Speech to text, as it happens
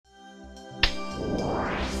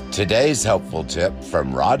Today's helpful tip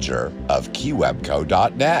from Roger of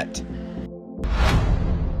keywebco.net.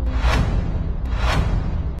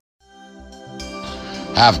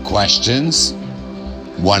 Have questions?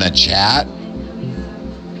 Want to chat?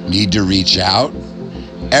 Need to reach out?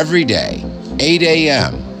 Every day, 8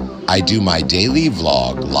 a.m., I do my daily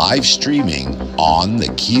vlog live streaming on the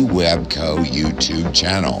KeyWebco YouTube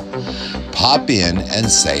channel. Pop in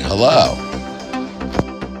and say hello.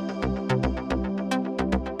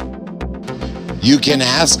 You can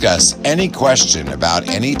ask us any question about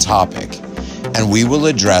any topic, and we will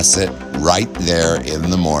address it right there in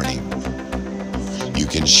the morning. You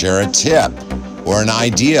can share a tip or an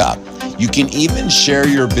idea. You can even share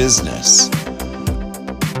your business.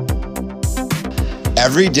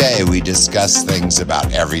 Every day we discuss things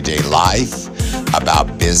about everyday life,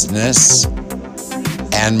 about business,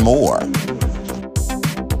 and more.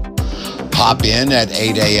 Hop in at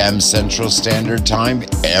 8 a.m. Central Standard Time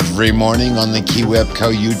every morning on the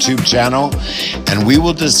KeyWebco YouTube channel, and we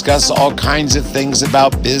will discuss all kinds of things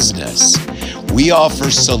about business. We offer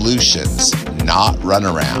solutions, not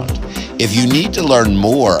runaround. If you need to learn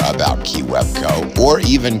more about KeyWebco or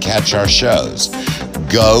even catch our shows,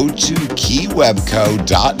 go to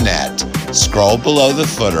keywebco.net, scroll below the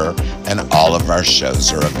footer, and all of our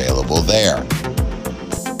shows are available there.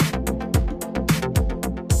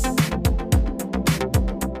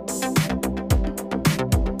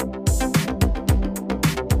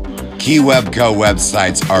 KeyWebco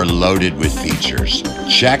websites are loaded with features.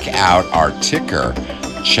 Check out our ticker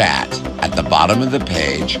chat at the bottom of the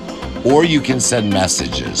page, or you can send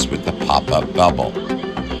messages with the pop-up bubble.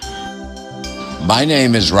 My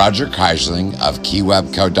name is Roger Keisling of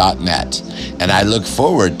keywebco.net, and I look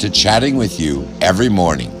forward to chatting with you every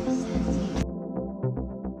morning.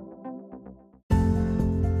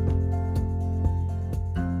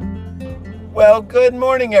 Well, good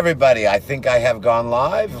morning, everybody. I think I have gone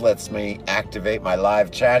live. Let me activate my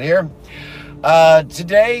live chat here.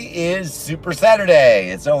 Today is Super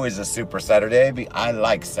Saturday. It's always a Super Saturday. I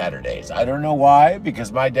like Saturdays. I don't know why,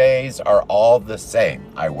 because my days are all the same.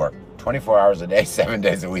 I work 24 hours a day, 7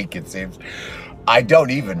 days a week, it seems. I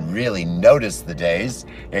don't even really notice the days,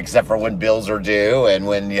 except for when bills are due and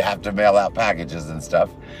when you have to mail out packages and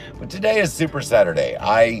stuff. But today is Super Saturday.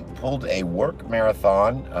 I pulled a work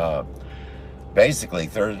marathon, basically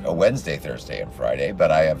a Wednesday, Thursday, and Friday, but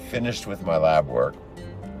I have finished with my lab work.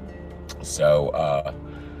 So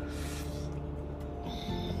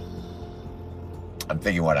I'm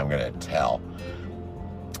thinking what I'm going to tell.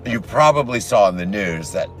 You probably saw in the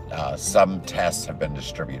news that some tests have been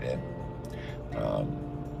distributed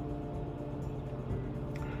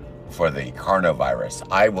for the coronavirus.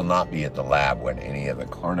 I will not be at the lab when any of the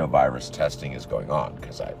coronavirus testing is going on,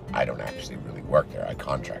 because I don't actually really work there. I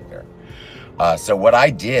contract there. So what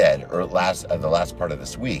I did the last part of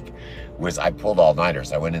this week was I pulled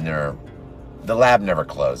all-nighters. I went in there. The lab never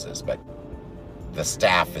closes, but the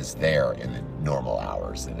staff is there in the normal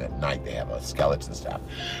hours, and at night they have a skeleton staff.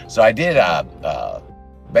 So I did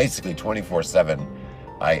basically 24/7.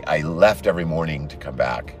 I left every morning to come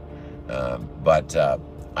back, but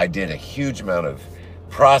I did a huge amount of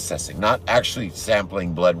processing, not actually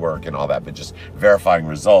sampling blood work and all that, but just verifying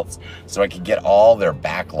results so I could get all their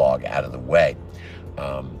backlog out of the way.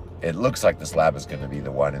 It looks like this lab is going to be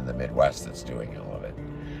the one in the Midwest that's doing all of it.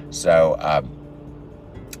 So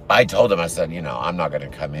I told him, I said, you know, I'm not going to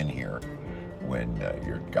come in here when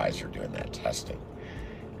your guys are doing that testing.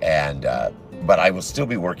 And but I will still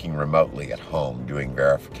be working remotely at home doing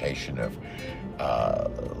verification of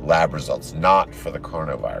lab results, not for the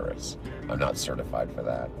coronavirus. I'm not certified for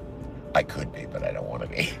that. I could be, but I don't want to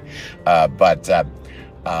be.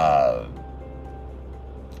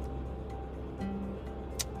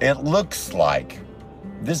 It looks like,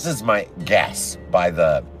 this is my guess, by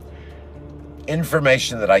the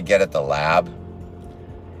information that I get at the lab,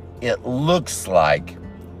 it looks like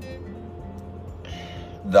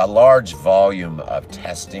the large volume of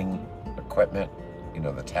testing equipment, you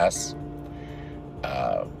know, the tests,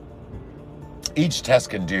 each test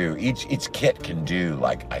can do, each kit can do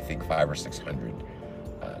like, I think 500 or 600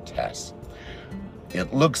 tests.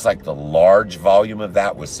 It looks like the large volume of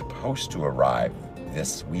that was supposed to arrive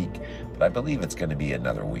this week, but I believe it's going to be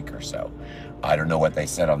another week or so. I don't know what they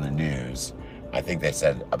said on the news. I think they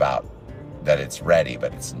said about that it's ready,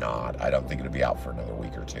 but it's not. I don't think it'll be out for another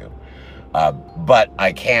week or two. But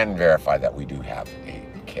I can verify that we do have a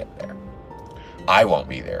kit there. I won't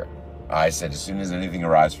be there. I said as soon as anything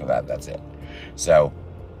arrives for that, that's it. So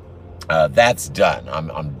that's done.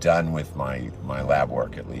 I'm done with my lab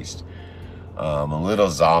work, at least. A little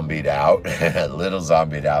zombied out, a little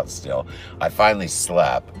zombied out still. I finally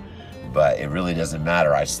slept, but it really doesn't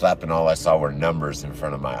matter. I slept and all I saw were numbers in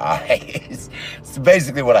front of my eyes. So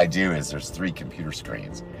basically what I do is there's 3 computer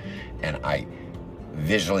screens and I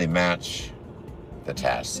visually match the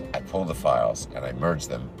tests. I pull the files and I merge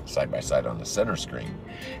them side by side on the center screen.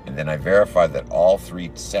 And then I verify that all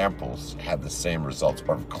 3 samples have the same results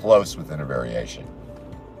or close within a variation.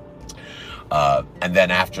 And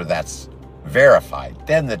then after that's verified,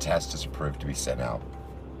 then the test is approved to be sent out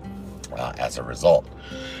as a result.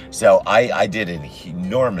 So I did an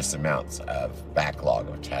enormous amounts of backlog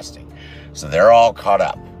of testing. So they're all caught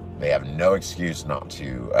up. They have no excuse not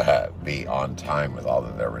to be on time with all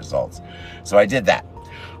of their results. So I did that.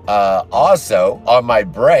 Also, on my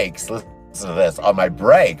breaks, listen to this, on my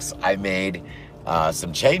breaks, I made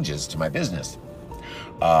some changes to my business.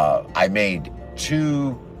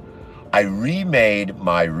 I remade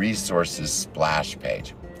my resources splash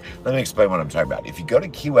page. Let me explain what I'm talking about. If you go to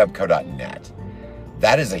keywebco.net,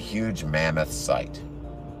 that is a huge mammoth site.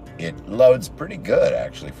 It loads pretty good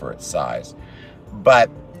actually for its size,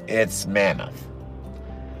 but it's mammoth.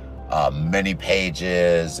 Many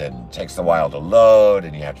pages and takes a while to load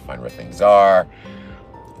and you have to find where things are.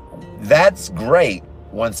 That's great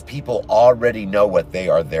once people already know what they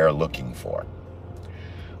are there looking for.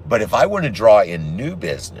 But if I want to draw in new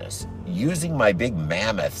business, using my big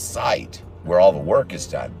mammoth site where all the work is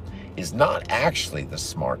done is not actually the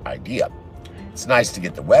smart idea. It's nice to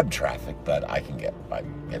get the web traffic, but I get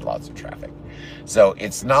lots of traffic. So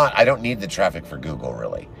it's not, I don't need the traffic for Google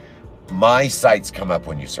really. My sites come up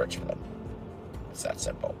when you search for them. It's that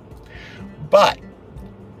simple. But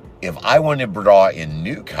if I want to draw in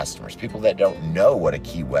new customers, people that don't know what a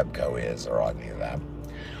KeyWebco is or any of that,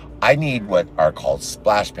 I need what are called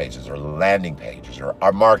splash pages or landing pages or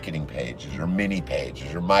our marketing pages or mini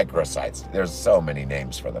pages or microsites. There's so many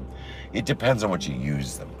names for them. It depends on what you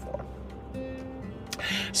use them for.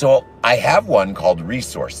 So I have one called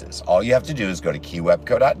resources. All you have to do is go to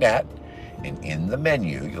keywebco.net and in the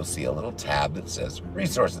menu, you'll see a little tab that says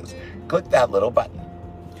resources. Click that little button.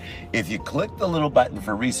 If you click the little button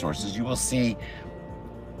for resources, you will see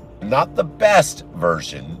not the best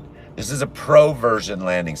version. This is a pro version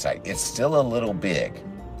landing site. It's still a little big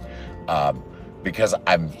because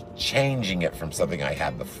I'm changing it from something I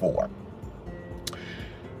had before.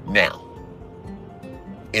 Now,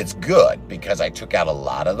 it's good because I took out a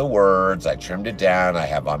lot of the words, I trimmed it down, I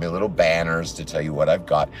have on my little banners to tell you what I've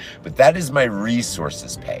got, but that is my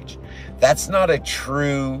resources page. That's not a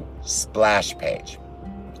true splash page.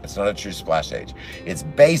 It's not a true splash page. It's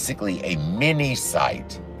basically a mini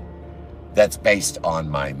site that's based on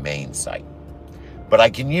my main site. But I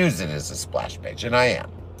can use it as a splash page, and I am.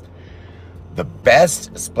 The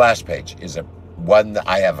best splash page is one that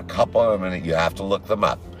I have a couple of them, and you have to look them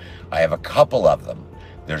up. I have a couple of them.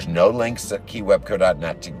 There's no links at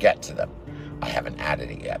keywebco.net to get to them. I haven't added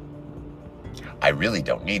it yet. I really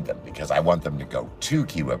don't need them because I want them to go to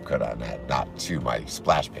keywebco.net, not to my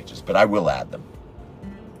splash pages, but I will add them.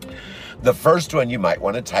 The first one you might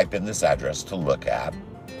want to type in this address to look at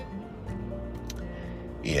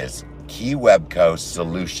is KeyWebco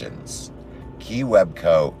Solutions.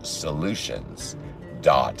 KeyWebco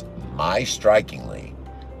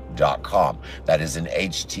Solutions.mystrikingly.com. That is an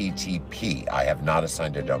HTTP. I have not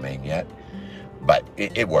assigned a domain yet, but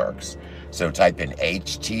it works. So type in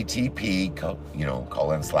HTTP, /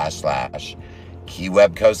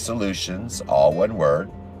 KeyWebco Solutions, all one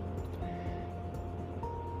word,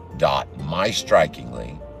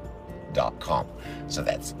 .mystrikingly.com. So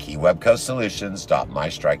that's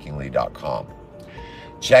keywebcosolutions.mystrikingly.com.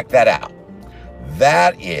 Check that out.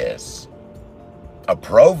 That is a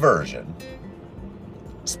pro version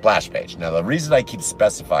splash page. Now, the reason I keep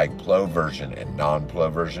specifying pro version and non-pro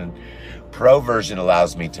version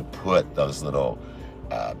allows me to put those little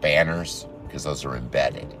banners because those are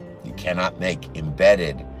embedded. You cannot make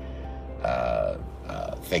embedded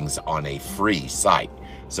things on a free site.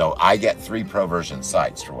 So I get 3 pro version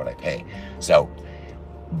sites for what I pay. So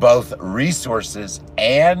both resources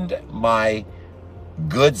and my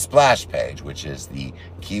good splash page, which is the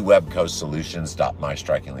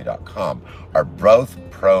keywebcosolutions.mystrikingly.com, are both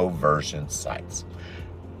pro version sites.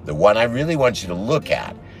 The one I really want you to look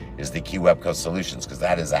at is the KeyWebco Solutions because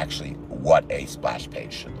that is actually what a splash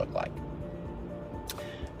page should look like.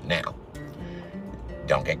 Now,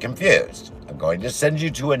 don't get confused. I'm going to send you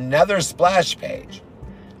to another splash page,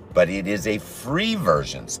 but it is a free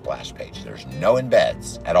version splash page. There's no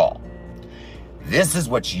embeds at all. This is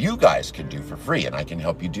what you guys can do for free, and I can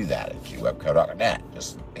help you do that at keywebco.net.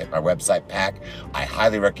 Just hit my website pack. I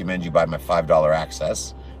highly recommend you buy my $5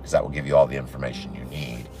 access because that will give you all the information you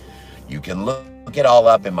need. You can look it all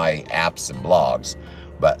up in my apps and blogs,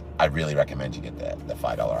 but I really recommend you get the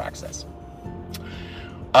 $5 access.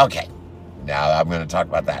 Okay, now I'm going to talk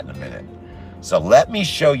about that in a minute. So let me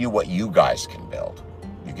show you what you guys can build.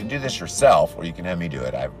 You can do this yourself, or you can have me do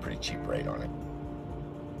it. I have a pretty cheap rate on it.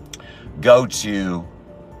 Go to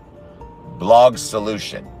Blog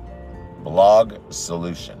Solution. Blog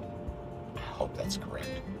Solution. I hope that's correct.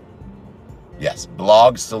 Yes,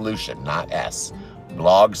 Blog Solution, not S.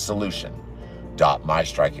 Blog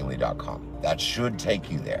Solution.mystrikingly.com. That should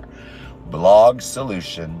take you there.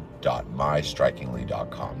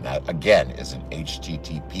 blogsolution.mystrikingly.com. That again is an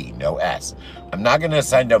HTTP, no S. I'm not going to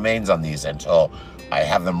assign domains on these until I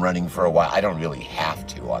have them running for a while. I don't really have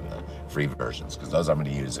to on the free versions because those I'm going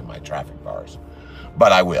to use in my traffic bars,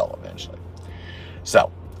 but I will eventually.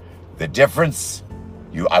 So the difference,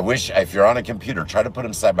 I wish if you're on a computer, try to put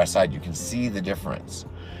them side by side. You can see the difference.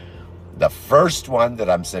 The first one that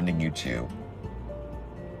I'm sending you to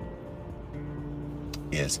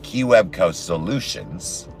is KeyWebco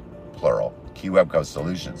Solutions, plural, KeyWebco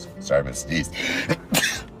Solutions. Sorry, I'm going to sneeze.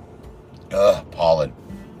 Pollen.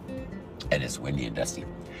 And it's windy and dusty.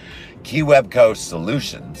 KeyWebco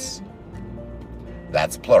Solutions,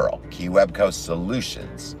 that's plural, KeyWebco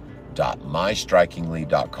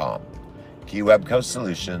Solutions.mystrikingly.com. KeyWebco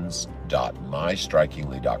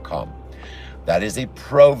Solutions.mystrikingly.com. That is a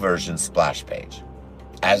pro version splash page,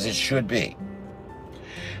 as it should be.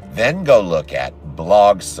 Then go look at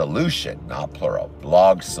Blog Solution, not plural,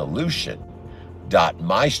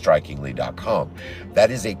 blogsolution.mystrikingly.com.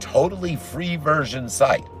 That is a totally free version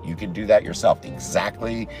site. You can do that yourself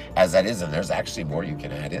exactly as that is, and there's actually more you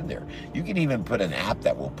can add in there. You can even put an app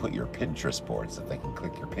that will put your Pinterest boards that they can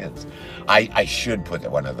click your pins. I should put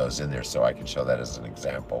one of those in there so I can show that as an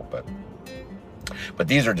example, but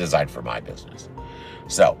these are designed for my business.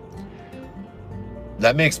 So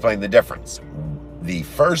let me explain the difference. The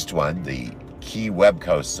first one, the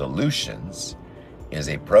KeyWebco Solutions, is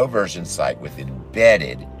a pro version site with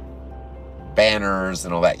embedded banners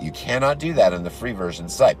and all that. You cannot do that on the free version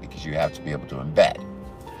site because you have to be able to embed.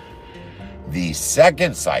 The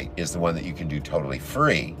second site is the one that you can do totally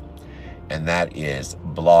free, and that is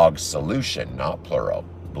Blog Solution, not plural,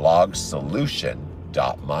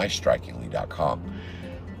 blogsolution.mystrikingly.com.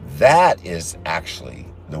 That is actually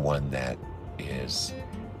the one that is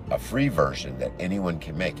a free version that anyone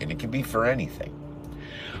can make, and it can be for anything.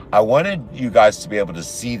 I wanted you guys to be able to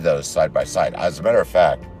see those side by side. As a matter of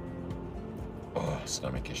fact,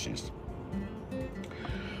 stomach issues.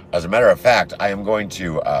 As a matter of fact, I am going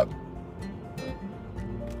to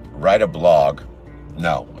write a blog.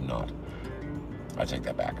 No, I'm not. I take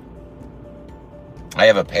that back. I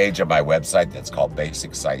have a page on my website that's called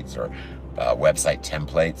Basic Sites or Website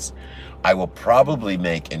Templates. I will probably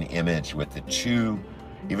make an image with the two,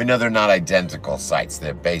 even though they're not identical sites,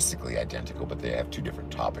 they're basically identical, but they have two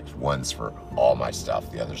different topics. One's for all my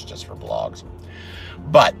stuff, the other's just for blogs.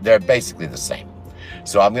 But they're basically the same.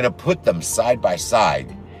 So I'm going to put them side by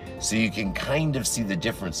side so you can kind of see the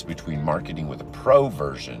difference between marketing with a pro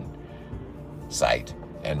version site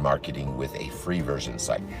and marketing with a free version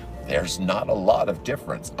site. There's not a lot of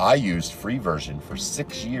difference. I used free version for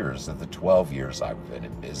 6 years of the 12 years I've been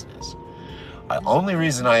in business. The only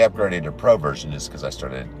reason I upgraded to pro version is because I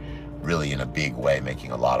started really in a big way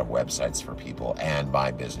making a lot of websites for people, and my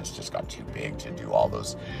business just got too big to do all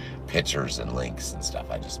those pictures and links and stuff.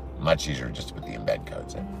 Much easier just to put the embed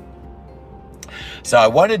codes in. So I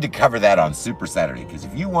wanted to cover that on Super Saturday, because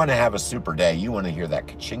if you want to have a super day, you want to hear that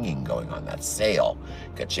ka-chinging going on, that sale.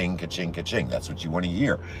 Ka-ching, ka-ching, ka-ching. That's what you want to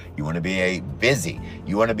hear. You want to be busy.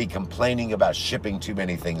 You want to be complaining about shipping too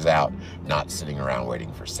many things out, not sitting around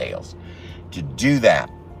waiting for sales. To do that,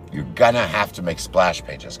 you're gonna have to make splash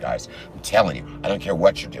pages, guys. I'm telling you, I don't care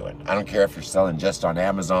what you're doing. I don't care if you're selling just on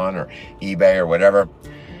Amazon or eBay or whatever.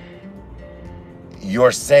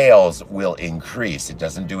 Your sales will increase. It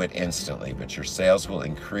doesn't do it instantly, but your sales will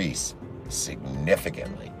increase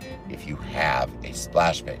significantly if you have a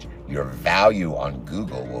splash page. Your value on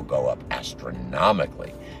Google will go up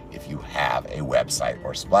astronomically if you have a website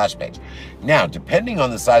or splash page. Now, depending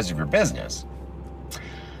on the size of your business,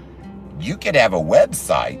 you could have a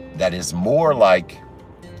website that is more like,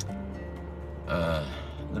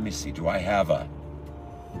 let me see, do I have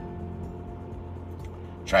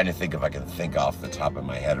trying to think if I can think off the top of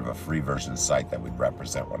my head of a free version site that would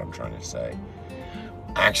represent what I'm trying to say.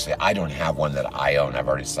 Actually, I don't have one that I own. I've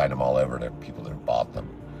already signed them all over to people that have bought them.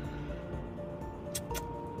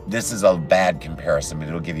 This is a bad comparison, but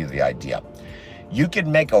it'll give you the idea. You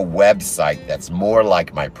can make a website that's more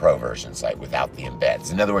like my Pro version site without the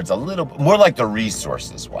embeds. In other words, a little more like the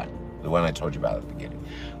resources one, the one I told you about at the beginning.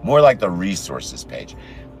 More like the resources page.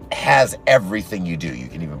 Has everything you do. You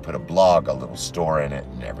can even put a blog, a little store in it,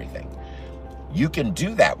 and everything. You can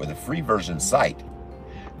do that with a free version site.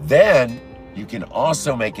 Then you can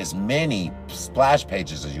also make as many splash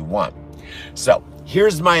pages as you want. So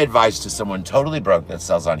here's my advice to someone totally broke that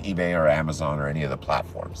sells on eBay or Amazon or any of the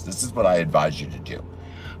platforms. This is what I advise you to do.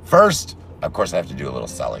 First, of course, I have to do a little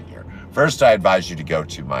selling here. First, I advise you to go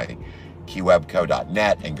to my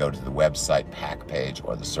keywebco.net and go to the website pack page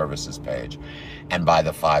or the services page and buy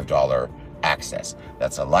the $5 access.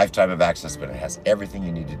 That's a lifetime of access, but it has everything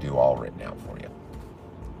you need to do all written out for you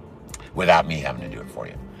without me having to do it for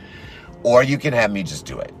you. Or you can have me just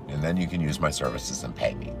do it, and then you can use my services and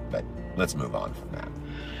pay me. But let's move on from that.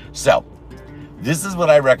 So this is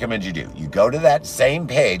what I recommend you do. You go to that same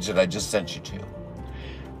page that I just sent you to.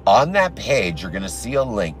 On that page, you're going to see a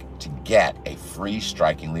link to get a free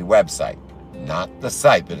Strikingly website. Not the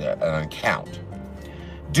site, but an account.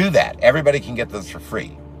 Do that. Everybody can get this for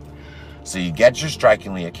free. So you get your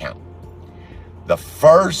Strikingly account. The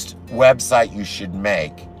first website you should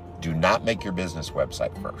make, do not make your business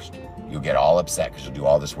website first. You'll get all upset because you'll do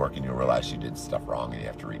all this work and you'll realize you did stuff wrong and you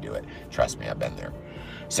have to redo it. Trust me, I've been there.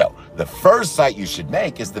 So the first site you should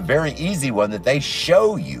make is the very easy one that they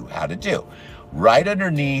show you how to do. Right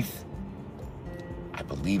underneath, I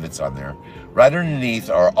believe it's on there, right underneath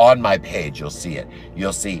or on my page, you'll see it.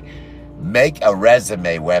 You'll see make a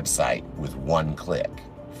resume website with one click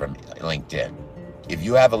from LinkedIn. If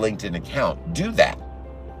you have a LinkedIn account, do that.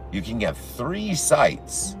 You can get 3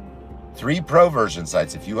 sites, 3 pro version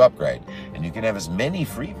sites if you upgrade, and you can have as many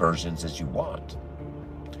free versions as you want.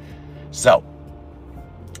 So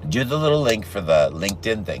do the little link for the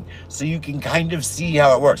LinkedIn thing so you can kind of see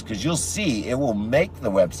how it works, because you'll see it will make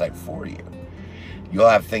the website for you. You'll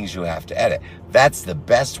have things you have to edit. That's the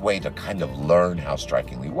best way to kind of learn how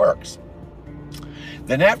Strikingly works.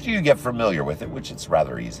 Then after you get familiar with it, which it's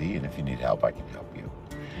rather easy, and if you need help, I can help you.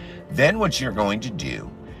 Then what you're going to do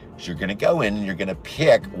is you're going to go in and you're going to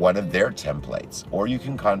pick one of their templates, or you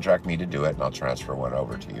can contract me to do it and I'll transfer one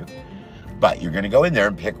over to you. But you're going to go in there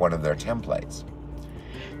and pick one of their templates.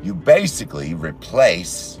 You basically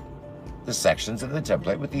replace the sections of the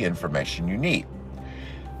template with the information you need.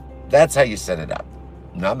 That's how you set it up.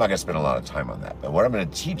 Now, I'm not going to spend a lot of time on that, but what I'm going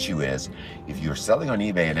to teach you is, if you're selling on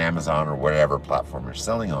eBay and Amazon or whatever platform you're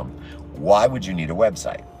selling on, why would you need a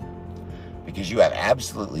website? Because you have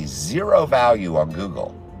absolutely zero value on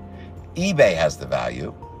Google. eBay has the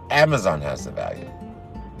value, Amazon has the value.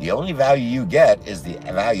 The only value you get is the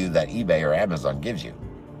value that eBay or Amazon gives you.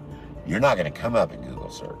 You're not going to come up in Google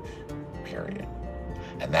search, period.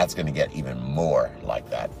 And that's going to get even more like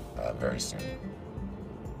that very soon.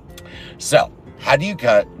 So, how do you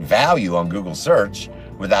cut value on Google search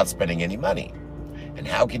without spending any money? And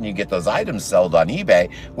how can you get those items sold on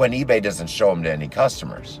eBay when eBay doesn't show them to any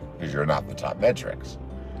customers because you're not the top metrics?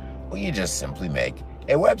 Well, you just simply make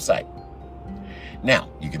a website. Now,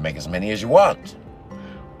 you can make as many as you want.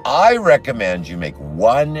 I recommend you make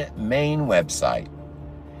one main website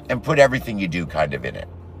and put everything you do kind of in it.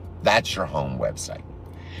 That's your home website.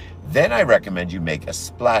 Then I recommend you make a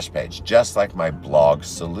splash page, just like my blog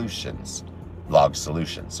solution,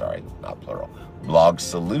 sorry, not plural, blog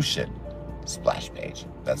solution splash page.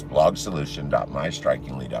 That's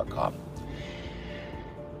blogsolution.mystrikingly.com.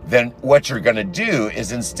 Then what you're going to do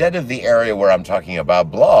is, instead of the area where I'm talking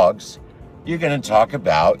about blogs, you're going to talk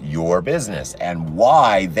about your business and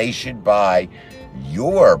why they should buy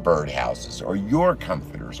your birdhouses or your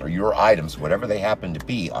comforters or your items, whatever they happen to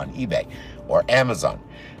be, on eBay or Amazon.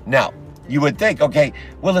 Now, you would think, okay,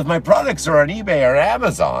 well, if my products are on eBay or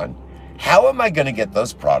Amazon, how am I going to get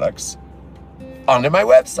those products onto my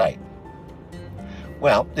website?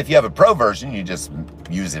 Well, if you have a pro version, you just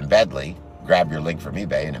use Embedly, grab your link from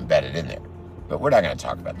eBay and embed it in there. But we're not going to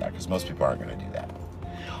talk about that because most people aren't going to do that.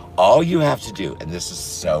 All you have to do, and this is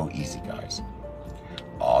so easy, guys,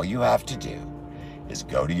 all you have to do is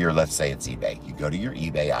go to your, let's say it's eBay, you go to your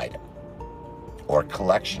eBay item or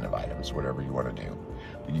collection of items, whatever you want to do.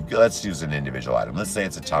 But let's use an individual item. Let's say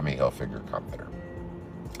it's a Tommy Hilfiger comforter.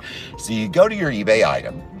 So you go to your eBay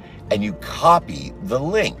item and you copy the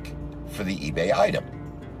link for the eBay item.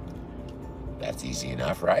 That's easy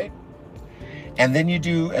enough, right? And then you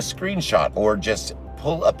do a screenshot or just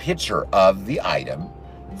pull a picture of the item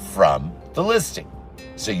from the listing.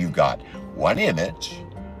 So you've got one image,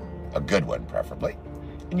 a good one preferably,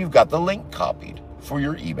 and you've got the link copied for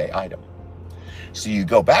your eBay item. So you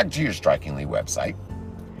go back to your Strikingly website,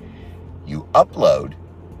 you upload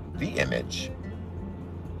the image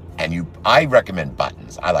And I recommend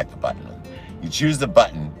buttons. I like the button. You choose the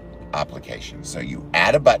button application. So you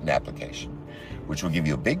add a button application, which will give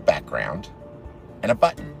you a big background and a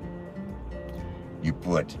button. You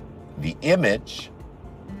put the image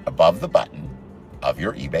above the button of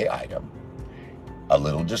your eBay item, a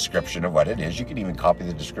little description of what it is. You can even copy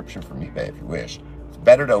the description from eBay if you wish. It's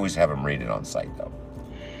better to always have them read it on site though.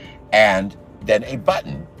 And then a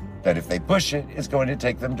button that if they push it is going to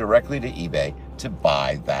take them directly to eBay to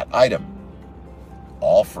buy that item.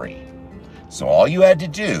 All free. So all you had to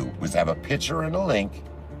do was have a picture and a link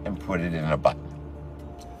and put it in a button.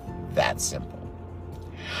 That simple.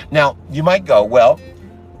 Now, you might go, well,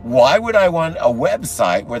 why would I want a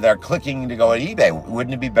website where they're clicking to go on eBay?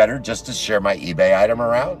 Wouldn't it be better just to share my eBay item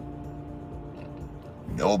around?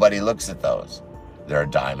 Nobody looks at those. They're a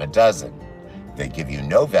dime a dozen. They give you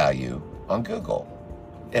no value on Google.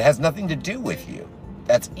 It has nothing to do with you.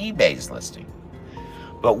 That's eBay's listing.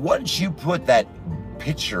 But once you put that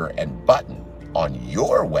picture and button on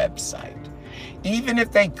your website, even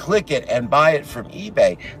if they click it and buy it from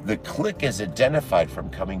eBay, the click is identified from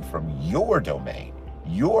coming from your domain,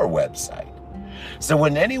 your website. So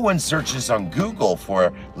when anyone searches on Google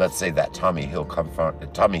for, let's say, that Tommy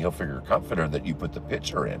Hilfiger comforter that you put the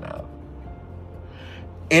picture in of,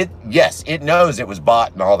 it knows it was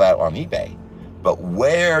bought and all that on eBay. But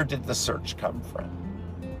where did the search come from?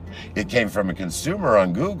 It came from a consumer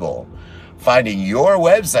on Google finding your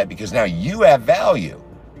website because now you have value.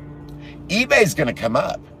 eBay's going to come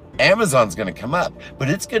up. Amazon's going to come up, but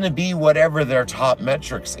it's going to be whatever their top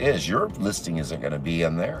metrics is. Your listing isn't going to be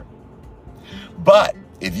in there. But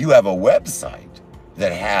if you have a website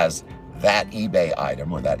that has that eBay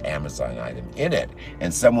item or that Amazon item in it,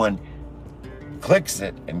 and someone clicks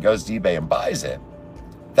it and goes to eBay and buys it,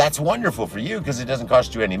 that's wonderful for you because it doesn't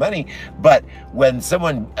cost you any money. But when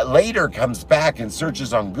someone later comes back and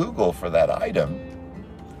searches on Google for that item,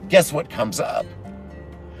 guess what comes up?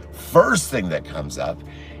 First thing that comes up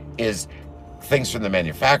is things from the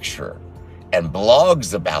manufacturer and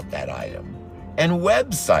blogs about that item and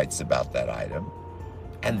websites about that item,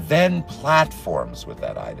 and then platforms with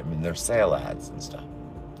that item and their sale ads and stuff.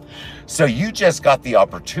 So you just got the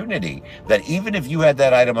opportunity that even if you had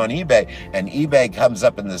that item on eBay and eBay comes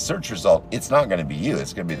up in the search result, it's not going to be you,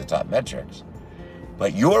 it's going to be the top metrics.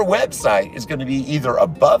 But your website is going to be either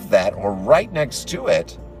above that or right next to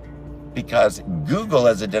it because Google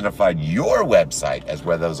has identified your website as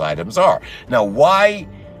where those items are. Now, why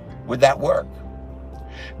would that work?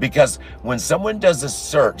 Because when someone does a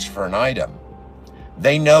search for an item,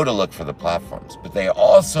 they know to look for the platforms, but they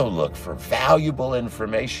also look for valuable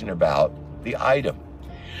information about the item.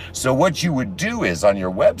 So what you would do is on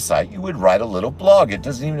your website, you would write a little blog. It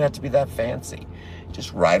doesn't even have to be that fancy.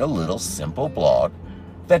 Just write a little simple blog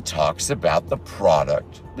that talks about the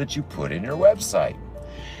product that you put in your website.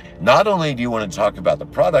 Not only do you want to talk about the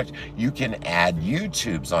product, you can add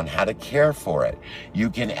YouTubes on how to care for it.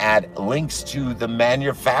 You can add links to the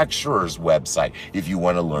manufacturer's website. If you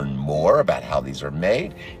want to learn more about how these are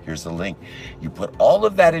made, here's the link. You put all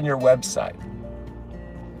of that in your website.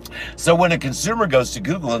 So when a consumer goes to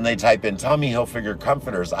Google and they type in Tommy Hilfiger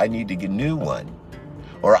comforters, I need to get a new one,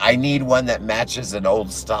 or I need one that matches an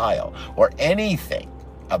old style, or anything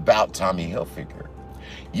about Tommy Hilfiger,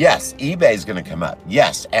 yes, eBay is going to come up.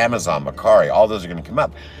 Yes, Amazon, Mercari, all those are going to come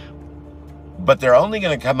up. But they're only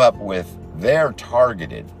going to come up with their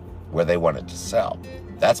targeted where they want it to sell.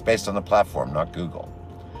 That's based on the platform, not Google.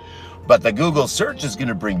 But the Google search is going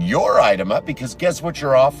to bring your item up because guess what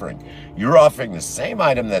you're offering? You're offering the same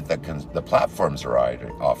item that the platforms are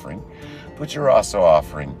offering, but you're also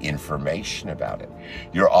offering information about it.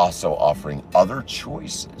 You're also offering other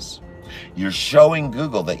choices. You're showing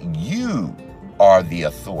Google that you are the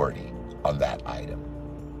authority on that item.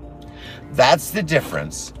 That's the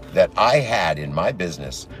difference that I had in my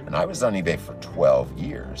business, and I was on eBay for 12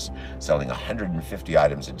 years, selling 150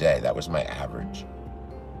 items a day. That was my average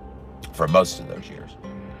for most of those years.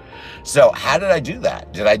 So how did I do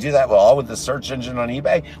that? Did I do that all with the search engine on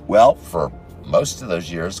eBay? Well, for most of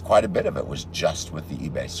those years, quite a bit of it was just with the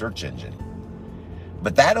eBay search engine.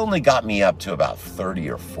 But that only got me up to about 30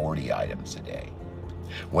 or 40 items a day.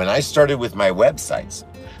 When I started with my websites,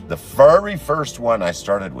 the very first one I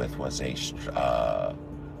started with was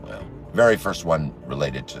very first one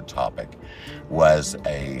related to the topic was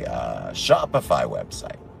a Shopify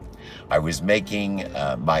website. I was making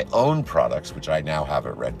my own products, which I now have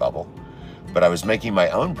at Redbubble, but I was making my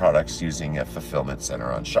own products using a fulfillment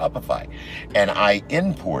center on Shopify. And I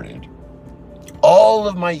imported all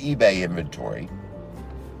of my eBay inventory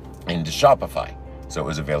into Shopify. So it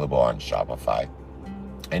was available on Shopify.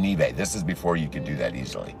 and eBay. This is before you could do that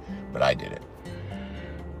easily, but I did it.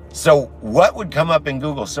 So what would come up in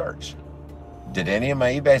Google search? Did any of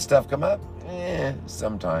my eBay stuff come up?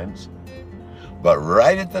 Sometimes. But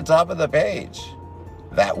right at the top of the page,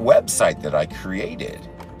 that website that I created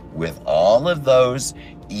with all of those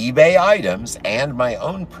eBay items and my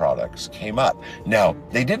own products came up. Now,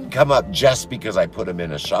 they didn't come up just because I put them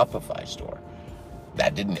in a Shopify store.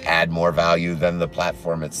 That didn't add more value than the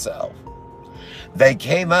platform itself. They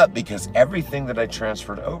came up because everything that I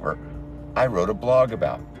transferred over, I wrote a blog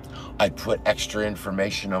about. I put extra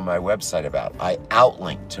information on my website about. I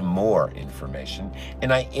outlinked to more information,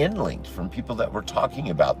 and I inlinked from people that were talking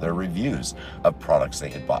about their reviews of products they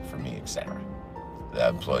had bought from me, etc. The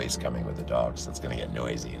employee's coming with the dogs, so it's going to get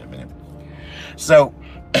noisy in a minute. So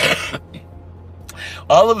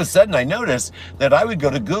all of a sudden I noticed that I would go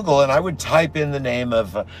to Google and I would type in the name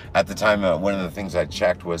of, at the time, one of the things I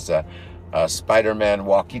checked was Spider-Man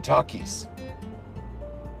walkie-talkies.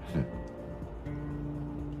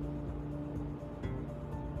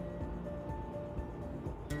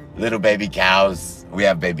 Little baby cows. We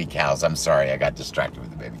have baby cows. I'm sorry, I got distracted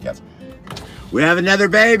with the baby cows. We have another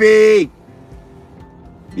baby.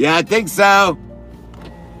 Yeah, I think so.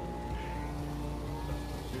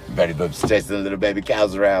 Betty Boop's chasing the little baby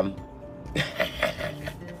cows around.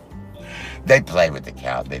 They play with the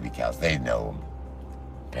baby cows. They know them.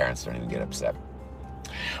 Parents don't even get upset.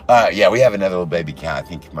 Yeah, we have another little baby cow. I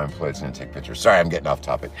think my employee's going to take pictures. Sorry, I'm getting off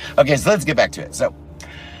topic. Okay, so let's get back to it.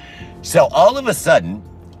 So all of a sudden,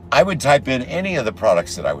 I would type in any of the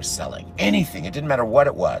products that I was selling. Anything. It didn't matter what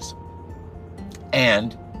it was.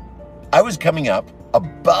 And I was coming up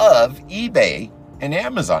above eBay and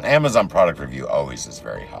Amazon. Amazon product review always is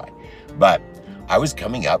very high. But I was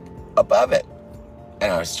coming up above it.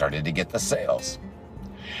 And I started to get the sales.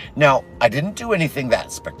 Now, I didn't do anything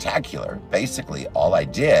that spectacular. Basically, all I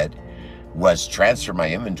did was transfer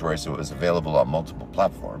my inventory so it was available on multiple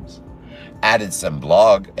platforms. Added some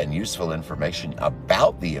blog and useful information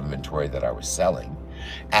about the inventory that I was selling.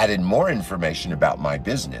 Added more information about my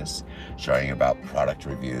business, showing about product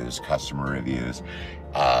reviews, customer reviews.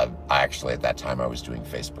 Actually, at that time, I was doing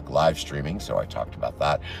Facebook live streaming, so I talked about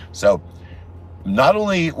that. So not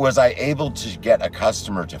only was I able to get a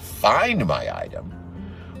customer to find my item,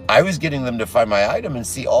 I was getting them to find my item and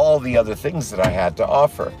see all the other things that I had to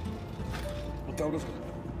offer.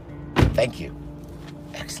 Thank you.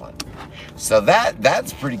 Excellent. So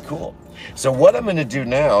that's pretty cool. So what I'm going to do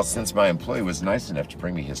now, since my employee was nice enough to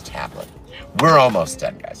bring me his tablet, we're almost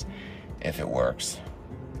done, guys, if it works.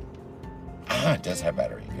 It does have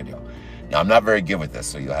battery. Good deal. Now, I'm not very good with this,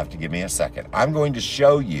 so you'll have to give me a second. I'm going to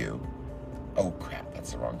show you. Oh, crap.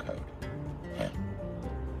 That's the wrong code. Huh.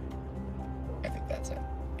 I think that's it.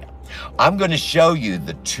 Yeah. I'm going to show you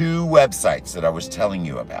the 2 websites that I was telling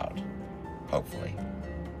you about. Hopefully.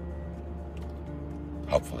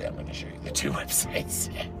 Hopefully, I'm going to show you the 2 websites.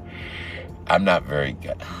 I'm not very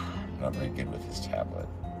good. I'm not very good with this tablet.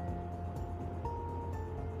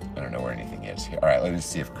 I don't know where anything is here. All right, let me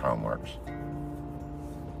see if Chrome works.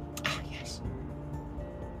 Yes.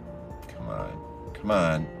 Come on. Come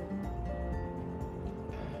on.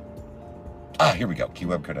 Here we go.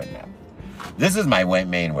 KeyWebCo.net. This is my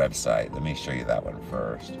main website. Let me show you that one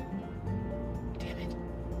first. Damn it.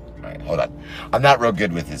 All right, hold on. I'm not real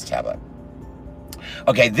good with this tablet.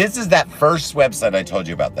 Okay, this is that first website I told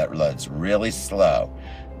you about that loads really slow.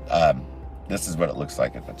 This is what it looks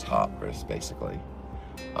like at the top, basically.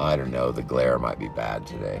 I don't know, the glare might be bad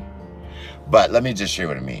today. But let me just show you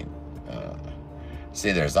what I mean.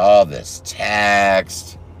 See, there's all this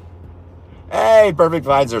text. Hey, Perfect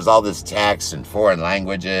Finds, there's all this text in foreign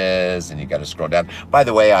languages, and you got to scroll down. By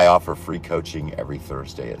the way, I offer free coaching every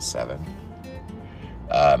Thursday at 7.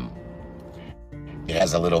 It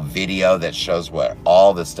has a little video that shows what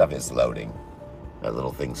all this stuff is loading. That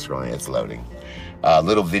little thing scrolling, it's loading. A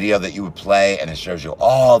little video that you would play, and it shows you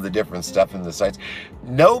all the different stuff in the sites.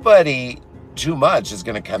 Nobody too much is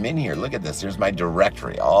going to come in here. Look at this. Here's my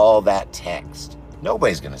directory, all that text.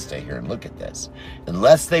 Nobody's going to stay here and look at this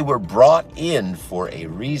unless they were brought in for a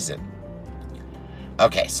reason.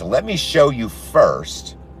 Okay, so let me show you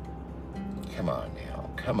first. Come on now.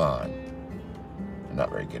 Come on. I'm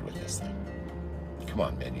not very good with this thing. Come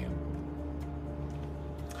on, menu.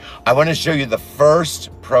 I want to show you the first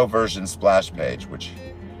Pro version splash page, which,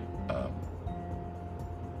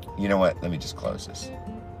 you know what? Let me just close this.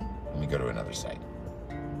 Let me go to another site.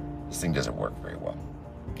 This thing doesn't work very well.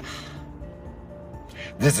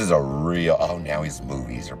 This is a real, oh, now his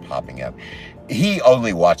movies are popping up. He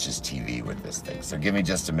only watches TV with this thing, so give me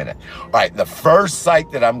just a minute. All right, the first site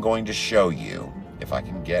that I'm going to show you, if I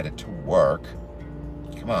can get it to work,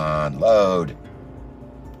 Come on, load.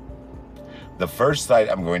 The first site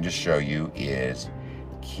I'm going to show you is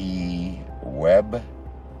KeyWebco,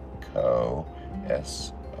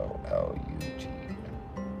 S-O-L-U-T.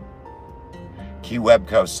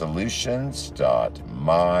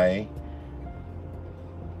 KeyWebcoSolutions.my,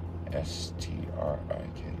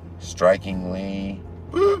 S-T-R-I-K, strikingly,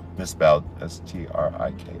 misspelled,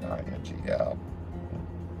 S-T-R-I-K-I-N-G-L,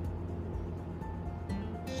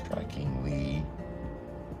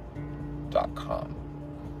 strikingly.com.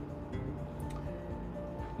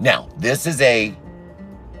 Now, this is this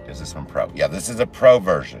one Pro? Yeah, this is a Pro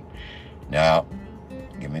version. Now,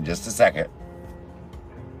 give me just a second.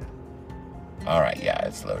 All right, yeah,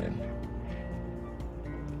 it's loading.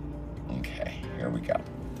 Okay, here we go.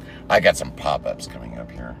 I got some pop-ups coming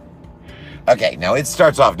up here. Okay, now it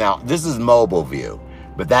starts off. Now, this is mobile view,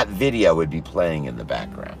 but that video would be playing in the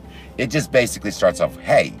background. It just basically starts off,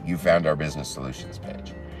 hey, you found our business solutions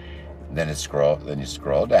page. Then you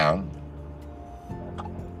scroll down.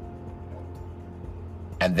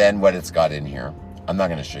 And then what it's got in here, I'm not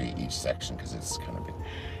going to show you each section because it's kind of big.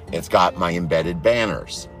 It's got my embedded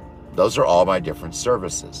banners. Those are all my different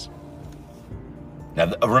services.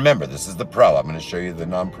 Now, remember, this is the Pro. I'm going to show you the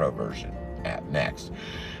non-Pro version next.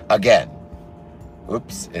 Again,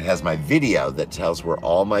 oops, it has my video that tells where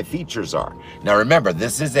all my features are. Now, remember,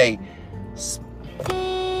 this is a...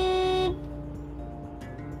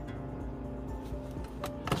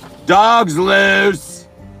 Dog's loose!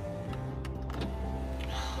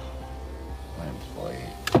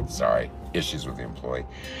 Sorry, issues with the employee.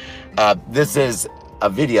 This is a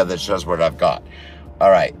video that shows what I've got.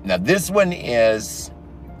 All right, now this one is,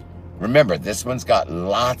 remember, this one's got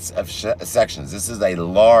lots of sections. This is a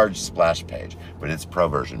large splash page, but it's Pro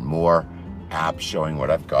version. More apps showing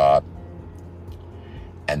what I've got.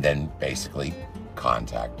 And then basically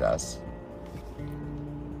contact us.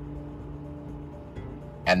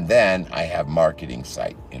 And then I have marketing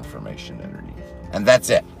site information underneath. And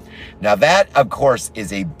that's it. Now that, of course,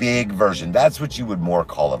 is a big version. That's what you would more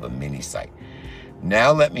call of a mini site.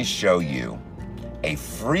 Now let me show you a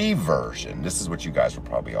free version. This is what you guys will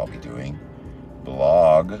probably all be doing.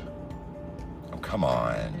 Blog. Oh, come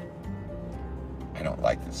on. I don't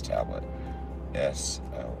like this tablet. S-O-L-U-T-I-O-N.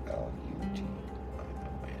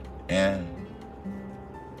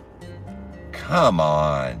 Come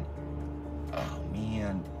on. Oh,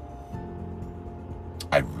 man.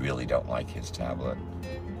 I really don't like his tablet.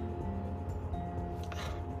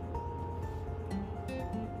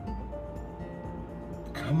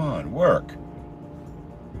 Come on, work.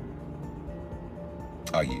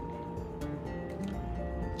 Oh, you.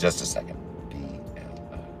 Just a second. B-L-O-G-S-O.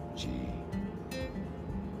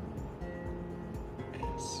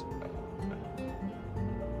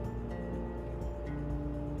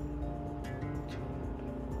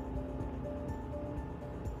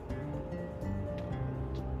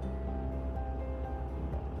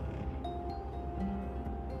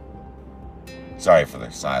 Sorry for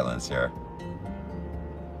the silence here.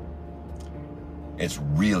 It's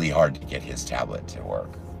really hard to get his tablet to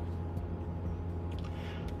work.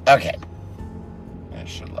 Okay. It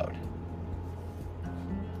should load.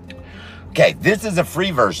 Okay, this is a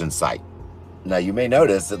free version site. Now you may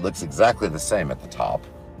notice it looks exactly the same at the top.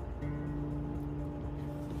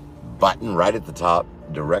 Button right at the top,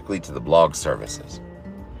 directly to the blog services.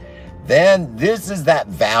 Then this is that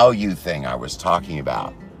value thing I was talking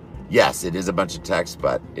about. Yes, it is a bunch of text,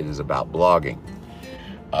 but it is about blogging.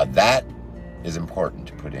 That is important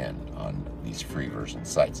to put in on these free version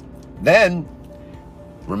sites. Then,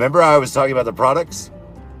 remember I was talking about the products?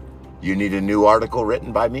 You need a new article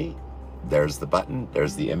written by me? There's the button,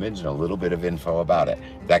 there's the image, and a little bit of info about it.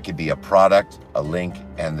 That could be a product, a link,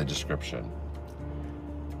 and the description.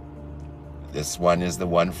 This one is the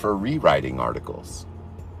one for rewriting articles.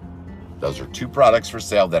 Those are two products for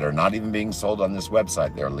sale that are not even being sold on this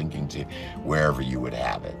website. They're linking to wherever you would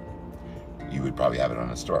have it. You would probably have it on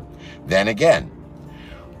a store. Then again,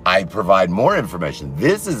 I provide more information.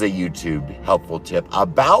 This is a YouTube helpful tip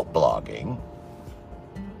about blogging.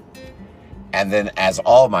 And then, as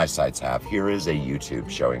all my sites have, here is a YouTube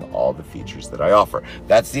showing all the features that I offer.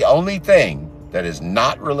 That's the only thing that is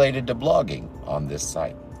not related to blogging on this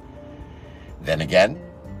site. Then again,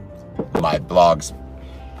 my blogs.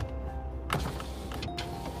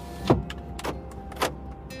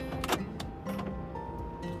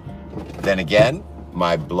 Then again,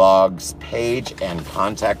 my blog's page and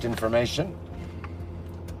contact information.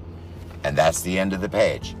 And that's the end of the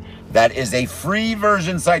page. That is a free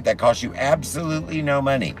version site that costs you absolutely no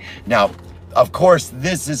money. Now, of course,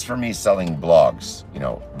 this is for me selling blogs,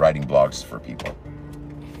 writing blogs for people.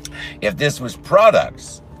 If this was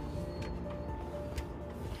products,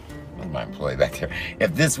 my employee back there,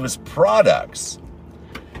 if this was products,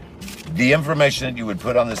 the information that you would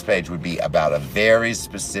put on this page would be about a very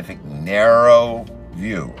specific, narrow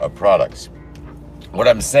view of products. What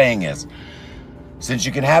I'm saying is, since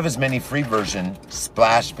you can have as many free version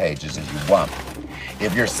splash pages as you want,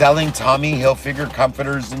 if you're selling Tommy Hilfiger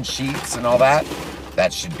comforters and sheets and all that,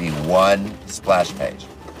 that should be one splash page.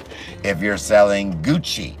 If you're selling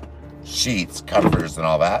Gucci sheets, comforters, and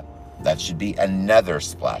all that, that should be another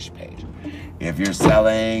splash page. If you're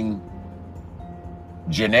selling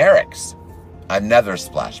generics, another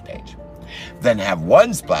splash page. Then have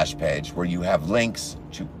one splash page where you have links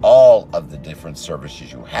to all of the different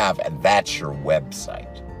services you have, and that's your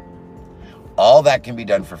website. All that can be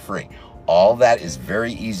done for free. All that is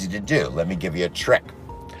very easy to do. Let me give you a trick.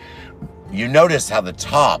 You notice how the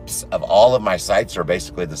tops of all of my sites are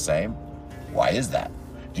basically the same? Why is that?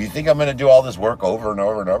 Do you think I'm going to do all this work over and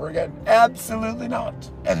over and over again? Absolutely not.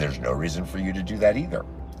 And there's no reason for you to do that either.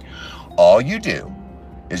 All you do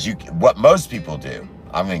is what most people do.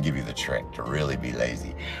 I'm going to give you the trick to really be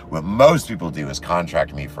lazy. What most people do is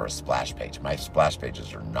contract me for a splash page. My splash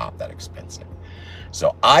pages are not that expensive.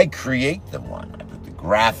 So I create them one. I put the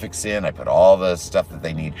graphics in. I put all the stuff that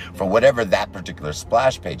they need for whatever that particular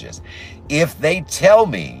splash page is. If they tell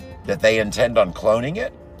me that they intend on cloning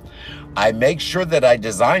it, I make sure that I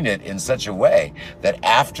design it in such a way that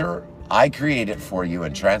after I create it for you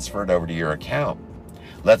and transfer it over to your account,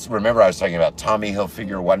 let's remember I was talking about Tommy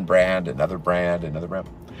Hilfiger, one brand, another brand, another brand.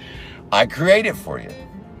 I create it for you,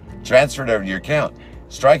 transfer it over to your account.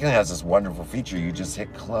 Strikingly has this wonderful feature. You just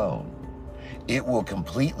hit clone. It will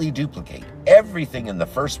completely duplicate everything in the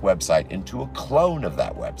first website into a clone of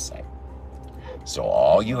that website. So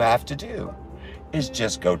all you have to do is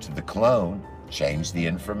just go to the clone, change the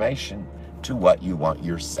information to what you want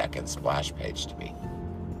your second splash page to be.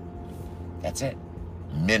 That's it.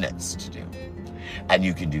 Minutes to do. And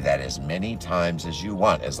you can do that as many times as you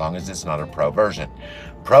want, as long as it's not a pro version.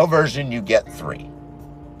 Pro version, you get 3.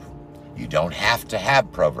 You don't have to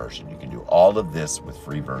have pro version. You can do all of this with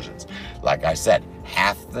free versions. Like I said,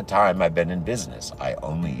 half the time I've been in business, I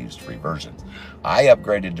only used free versions. I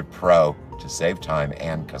upgraded to pro to save time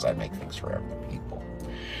and because I make things for other people.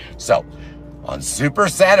 So on Super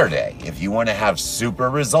Saturday, if you want to have super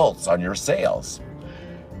results on your sales,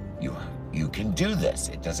 you can do this.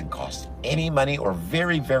 It doesn't cost any money or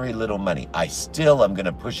very, very little money. I still am going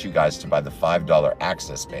to push you guys to buy the $5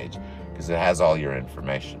 access page because it has all your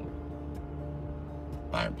information.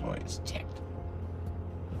 My employee is ticked.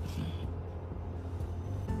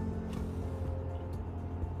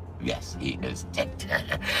 Yes, he is ticked.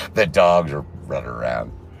 The dogs are running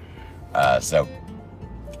around. So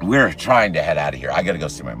we're trying to head out of here. I got to go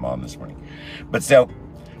see my mom this morning. But so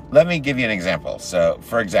let me give you an example. So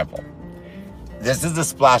for example, this is a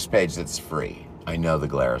splash page that's free. I know the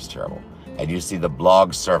glare is terrible. And you see the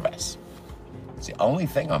blog service. It's the only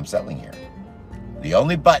thing I'm selling here. The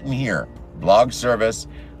only button here, blog service,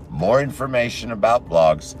 more information about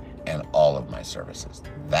blogs, and all of my services.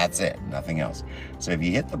 That's it, nothing else. So if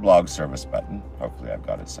you hit the blog service button, hopefully I've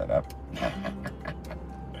got it set up.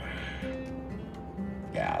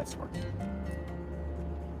 Yeah, it's working.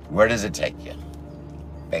 Where does it take you?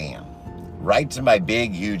 Bam. Right to my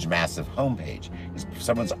big, huge, massive homepage.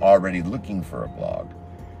 Someone's already looking for a blog.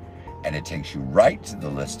 And it takes you right to the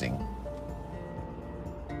listing.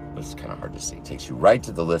 It's kind of hard to see. It takes you right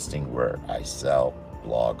to the listing where I sell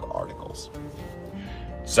blog articles.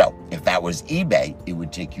 So if that was eBay, it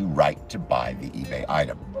would take you right to buy the eBay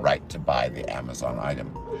item, right to buy the Amazon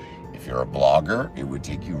item. If you're a blogger, it would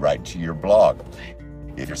take you right to your blog.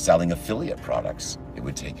 If you're selling affiliate products, it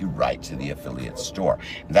would take you right to the affiliate store.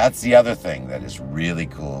 That's the other thing that is really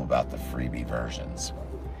cool about the freebie versions.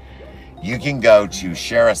 You can go to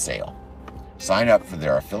ShareASale, sign up for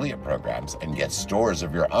their affiliate programs, and get stores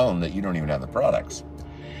of your own that you don't even have the products.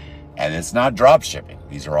 And it's not drop shipping.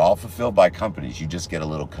 These are all fulfilled by companies. You just get a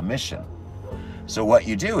little commission. So what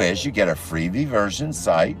you do is you get a freebie version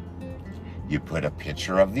site. You put a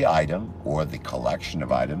picture of the item or the collection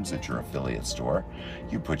of items at your affiliate store.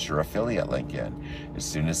 You put your affiliate link in. As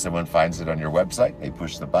soon as someone finds it on your website, they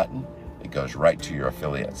push the button. It goes right to your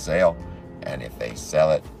affiliate sale. And if they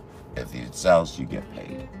sell it, if it sells, you get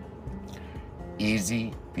paid.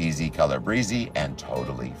 Easy peasy, color breezy, and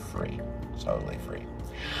totally free. Totally free.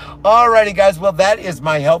 Alrighty, guys. Well, that is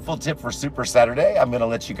my helpful tip for Super Saturday. I'm going to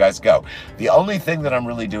let you guys go. The only thing that I'm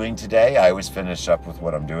really doing today, I always finish up with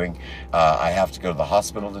what I'm doing. I have to go to the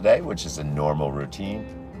hospital today, which is a normal routine.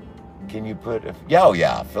 Can you put,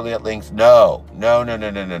 yeah, affiliate links? No.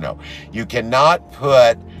 You cannot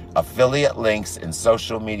put affiliate links in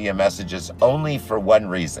social media messages only for one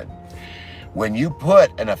reason. When you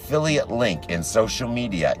put an affiliate link in social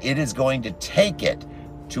media, it is going to take it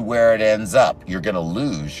to where it ends up. You're going to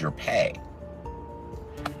lose your pay.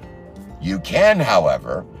 You can,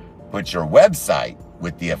 however, put your website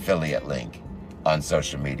with the affiliate link on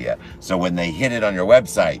social media. So when they hit it on your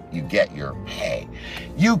website, you get your pay.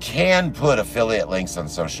 You can put affiliate links on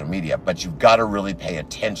social media, but you've got to really pay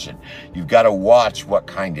attention. You've got to watch what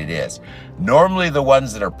kind it is. Normally the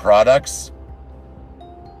ones that are products,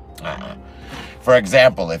 for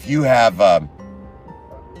example, if you have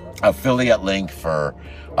affiliate link for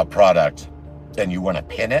a product and you want to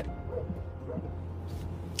pin it,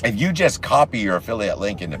 if you just copy your affiliate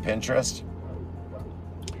link into Pinterest,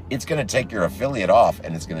 it's going to take your affiliate off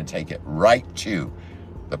and it's going to take it right to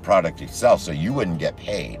the product itself, so you wouldn't get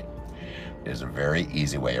paid. There's a very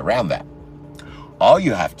easy way around that. All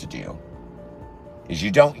you have to do is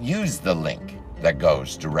you don't use the link that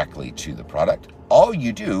goes directly to the product. All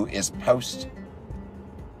you do is post.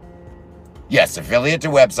 Yes, affiliate to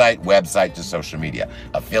website, website to social media.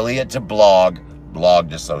 Affiliate to blog, blog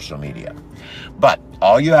to social media. But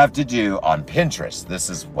all you have to do on Pinterest, this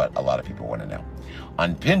is what a lot of people want to know.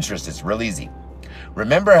 On Pinterest, it's real easy.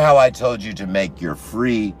 Remember how I told you to make your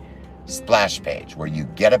free splash page where you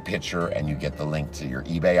get a picture and you get the link to your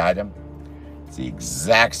eBay item? It's the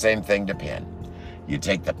exact same thing to pin. You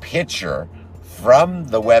take the picture from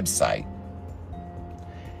the website,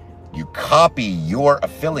 you copy your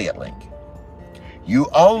affiliate link. You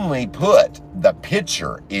only put the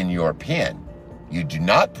picture in your pin. You do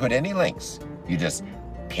not put any links. You just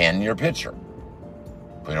pin your picture.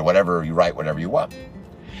 Put it whatever you write, whatever you want.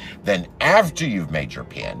 Then after you've made your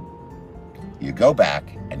pin, you go back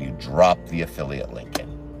and you drop the affiliate link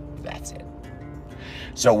in. That's it.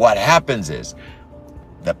 So what happens is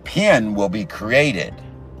the pin will be created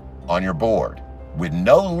on your board with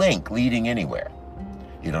no link leading anywhere.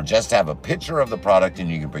 It'll just have a picture of the product and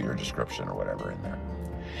you can put your description or whatever in there.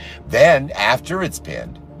 Then after it's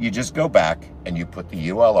pinned, you just go back and you put the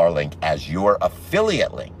URL link as your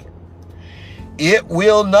affiliate link. It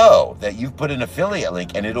will know that you've put an affiliate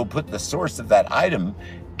link and it'll put the source of that item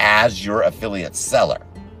as your affiliate seller.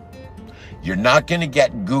 You're not going to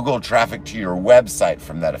get Google traffic to your website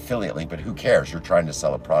from that affiliate link, but who cares? You're trying to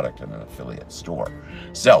sell a product in an affiliate store.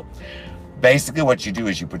 So basically what you do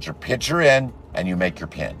is you put your picture in and you make your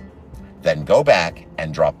pin. Then go back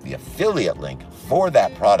and drop the affiliate link for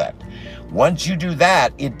that product. Once you do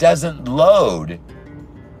that, it doesn't load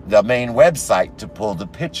the main website to pull the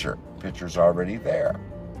picture. Picture's already there.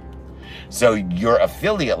 So your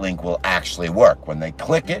affiliate link will actually work. When they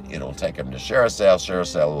click it, it'll take them to Share a Sale. Share a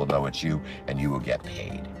Sale will know it's you and you will get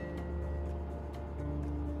paid.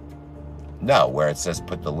 No, where it says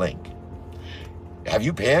put the link. Have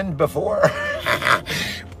you pinned before?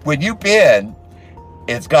 When you pin,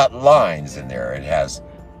 it's got lines in there. It has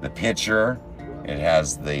the picture, it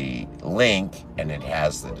has the link, and it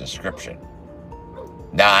has the description.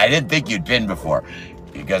 Now, I didn't think you'd pin before,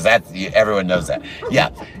 because everyone knows that. Yeah,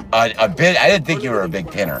 I didn't think you were a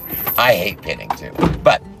big pinner. I hate pinning too.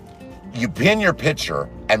 But you pin your picture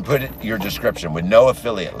and put your description with no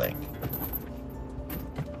affiliate link.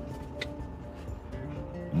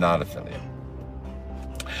 Not affiliate.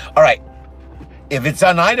 All right, if it's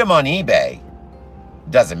an item on eBay,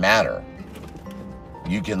 doesn't matter.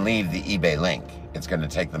 You can leave the eBay link. It's going to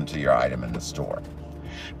take them to your item in the store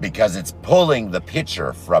because it's pulling the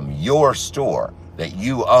picture from your store that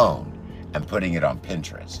you own and putting it on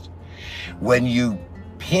Pinterest. When you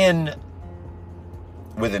pin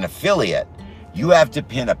with an affiliate, you have to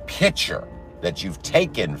pin a picture that you've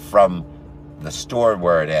taken from the store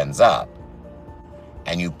where it ends up,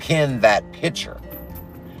 and you pin that picture.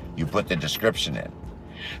 You put the description in.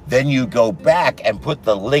 Then you go back and put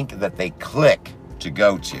the link that they click to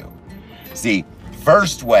go to. See,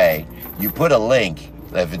 first way, you put a link.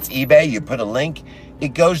 If it's eBay, you put a link.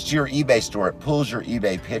 It goes to your eBay store. It pulls your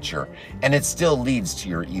eBay picture, and it still leads to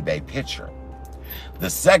your eBay picture. The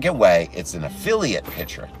second way, it's an affiliate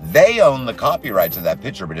picture. They own the copyright to that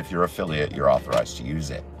picture, but if you're affiliate, you're authorized to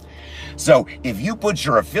use it. So if you put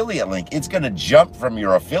your affiliate link, it's going to jump from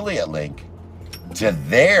your affiliate link to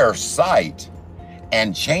their site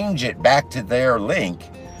and change it back to their link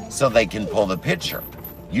so they can pull the picture.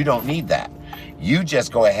 You don't need that. You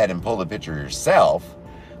just go ahead and pull the picture yourself,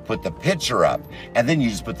 put the picture up, and then you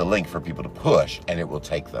just put the link for people to push, and it will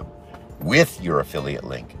take them with your affiliate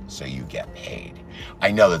link so you get paid.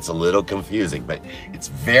 I know that's a little confusing, but it's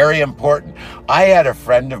very important. I had a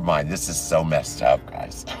friend of mine, this is so messed up,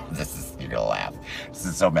 guys. You're gonna laugh. This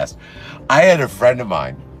is so messed. I had a friend of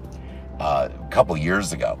mine a couple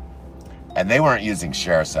years ago, and they weren't using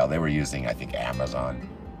ShareASale. They were using, I think, Amazon.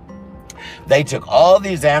 They took all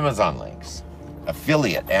these Amazon links,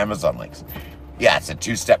 affiliate Amazon links. Yeah, it's a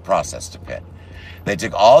 2-step process to pin. They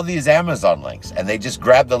took all these Amazon links and they just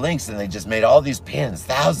grabbed the links and they just made all these pins,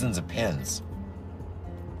 thousands of pins.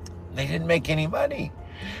 They didn't make any money.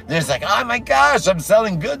 They're just like, oh my gosh, I'm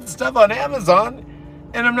selling good stuff on Amazon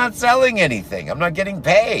and I'm not selling anything. I'm not getting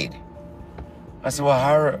paid. I said, well,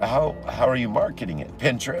 how are you marketing it?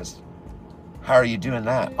 Pinterest? How are you doing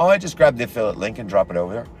that? Oh, I just grabbed the affiliate link and drop it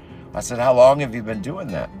over there. I said, how long have you been doing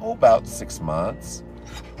that? Oh, about 6 months.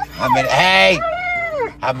 How many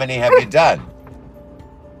have you done?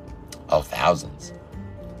 Oh, thousands.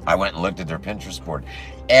 I went and looked at their Pinterest board.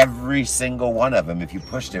 Every single one of them, if you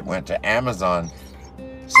pushed it, went to Amazon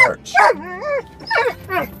search.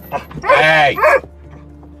 Hey!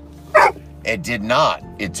 It did not.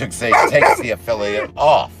 It takes the affiliate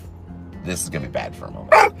off. This is going to be bad for a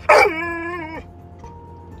moment.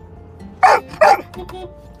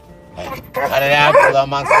 Hey, cut it out, you little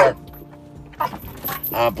monster.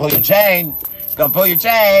 Pull your chain. Go pull your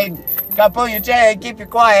chain. Go pull your chain. Keep you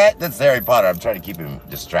quiet. That's Harry Potter. I'm trying to keep him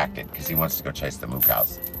distracted because he wants to go chase the mook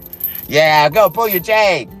house. Yeah, go pull your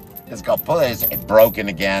chain. Let's go pull it. It's broken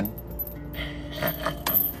again.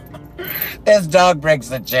 This dog breaks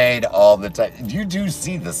the chain all the time. You do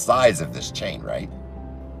see the size of this chain, right?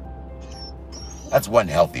 That's one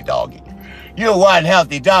healthy doggy. You one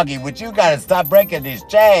healthy doggy, but you gotta stop breaking these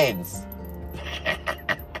chains.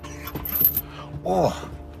 Oh.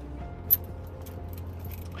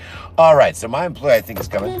 All right, so my employee, I think, is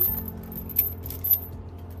coming.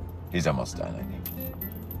 He's almost done, I think.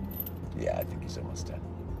 Yeah, I think he's almost done.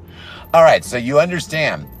 All right, so you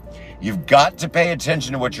understand. You've got to pay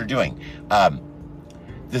attention to what you're doing.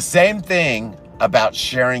 The same thing about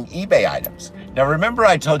sharing eBay items. Now, remember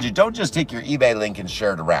I told you, don't just take your eBay link and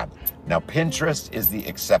share it around. Now, Pinterest is the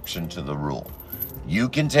exception to the rule. You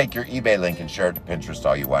can take your eBay link and share it to Pinterest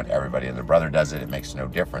all you want. Everybody and their brother does it. It makes no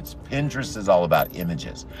difference. Pinterest is all about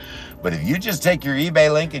images. But if you just take your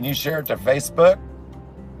eBay link and you share it to Facebook,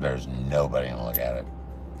 there's nobody going to look at it.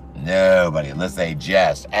 Nobody, unless they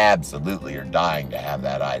just absolutely are dying to have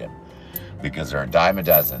that item. Because they're a dime a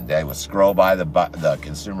dozen. They will scroll by the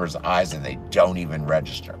consumer's eyes and they don't even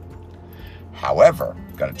register. However,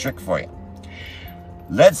 I've got a trick for you.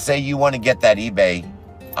 Let's say you want to get that eBay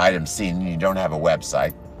item seen and you don't have a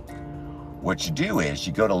website. What you do is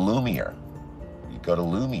you go to Lumiere. You go to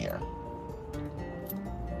Lumiere.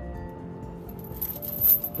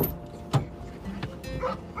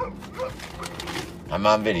 I'm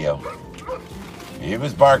on video. He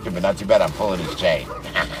was barking, but not too bad. I'm pulling his chain.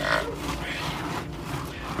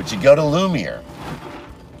 But you go to Lumiere.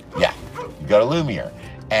 Yeah, you go to Lumiere.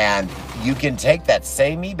 And you can take that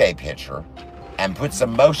same eBay picture and put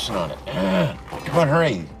some motion on it. Come on,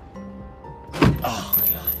 hurry. Oh,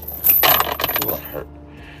 God. Ooh, that hurt.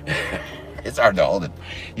 It's hard to hold it.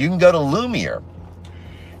 You can go to Lumiere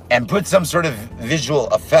and put some sort of visual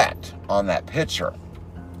effect on that picture.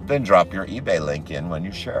 Then drop your eBay link in when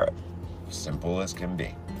you share it. Simple as can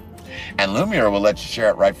be. And Lumiere will let you share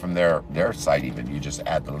it right from their site even. You just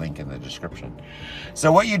add the link in the description.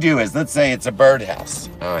 So what you do is, let's say it's a birdhouse.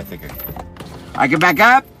 Oh, I think I can back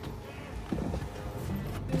up.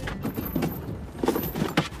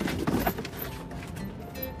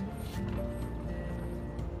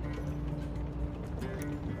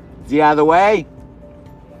 Is he out of the way?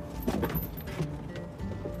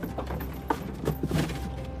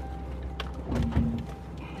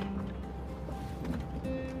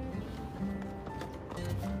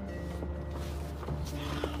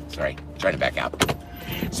 Sorry, trying to back out.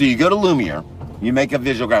 So you go to Lumiere, you make a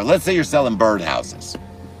visual graphic. Let's say you're selling birdhouses,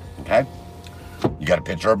 okay? You got a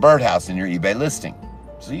picture of a birdhouse in your eBay listing.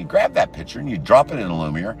 So you grab that picture and you drop it in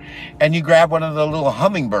Lumiere, and you grab one of the little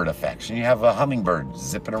hummingbird effects, and you have a hummingbird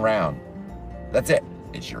zipping around. That's it.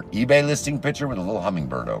 It's your eBay listing picture with a little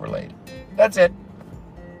hummingbird overlaid. That's it.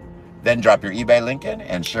 Then drop your eBay link in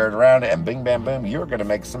and share it around, and bing, bam, boom, you're going to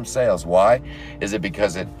make some sales. Why? Is it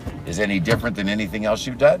because it is any different than anything else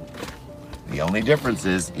you've done? The only difference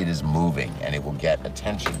is it is moving and it will get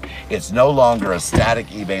attention. It's no longer a static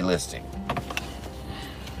eBay listing.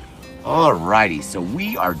 Alrighty, so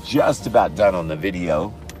we are just about done on the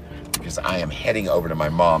video because I am heading over to my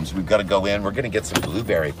mom's. We've got to go in. We're going to get some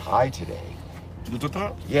blueberry pie today. You did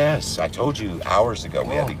that? Yes, I told you hours ago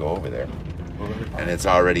we had to go over there. And it's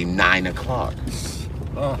already 9 o'clock.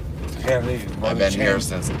 Oh, I've been here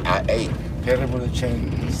since 8. Terrible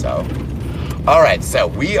change. So, All right, so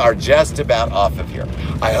we are just about off of here.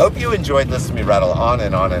 I hope you enjoyed listening to me rattle on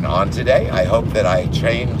and on and on today. I hope that I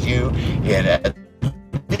trained you in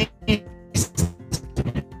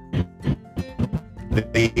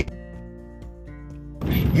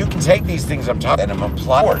you can take these things I'm talking and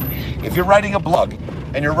apply. If you're writing a blog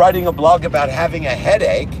and you're writing a blog about having a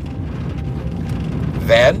headache,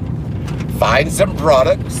 then find some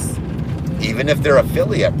products, even if they're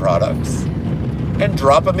affiliate products, and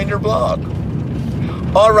drop them in your blog.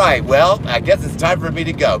 All right, well, I guess it's time for me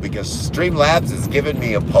to go because Streamlabs has given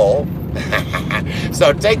me a poll.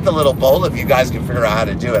 So take the little poll if you guys can figure out how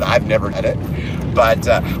to do it. I've never done it, but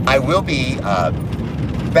I will be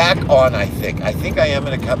back on, I think I am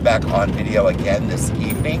going to come back on video again this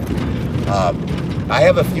evening. I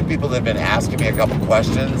have a few people that have been asking me a couple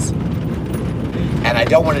questions, and I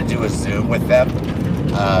don't want to do a Zoom with them.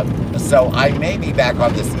 So I may be back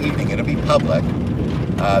on this evening. It'll be public.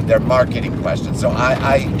 They're marketing questions. So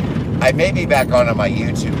I may be back on my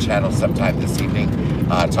YouTube channel sometime this evening,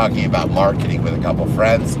 talking about marketing with a couple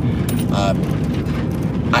friends.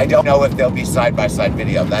 I don't know if they'll be side-by-side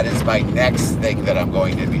video. That is my next thing that I'm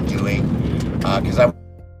going to be doing, because I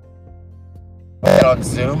get on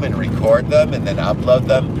Zoom and record them and then upload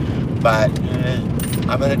them, but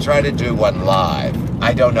I'm going to try to do one live.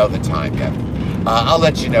 I don't know the time yet. I'll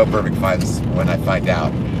let you know, Perfect Finds, when I find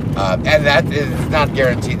out. And that is not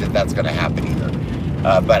guaranteed that that's going to happen either.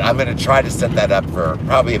 But I'm going to try to set that up for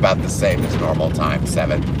probably about the same as normal time,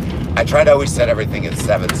 7. I try to always set everything at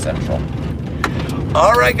 7 Central.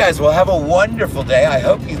 All right, guys, well, have a wonderful day. I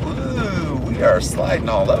hope you, we are sliding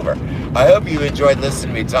all over. I hope you enjoyed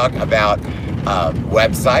listening to me talk about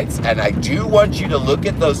websites, and I do want you to look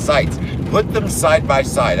at those sites. Put them side by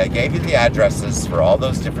side. I gave you the addresses for all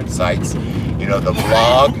those different sites. You know, the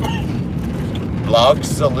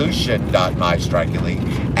blogsolution.mystrikingly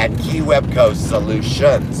and KeyWebco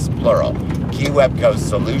Solutions, plural,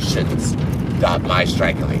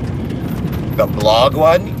 KeyWebcoSolutions.mystrikingly. The blog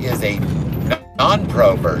one is a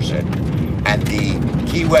non-pro version, and the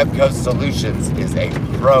KeyWebco Solutions is a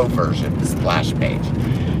pro version splash page.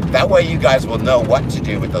 That way you guys will know what to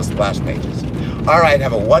do with those splash pages. All right,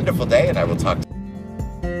 have a wonderful day, and I will talk to you.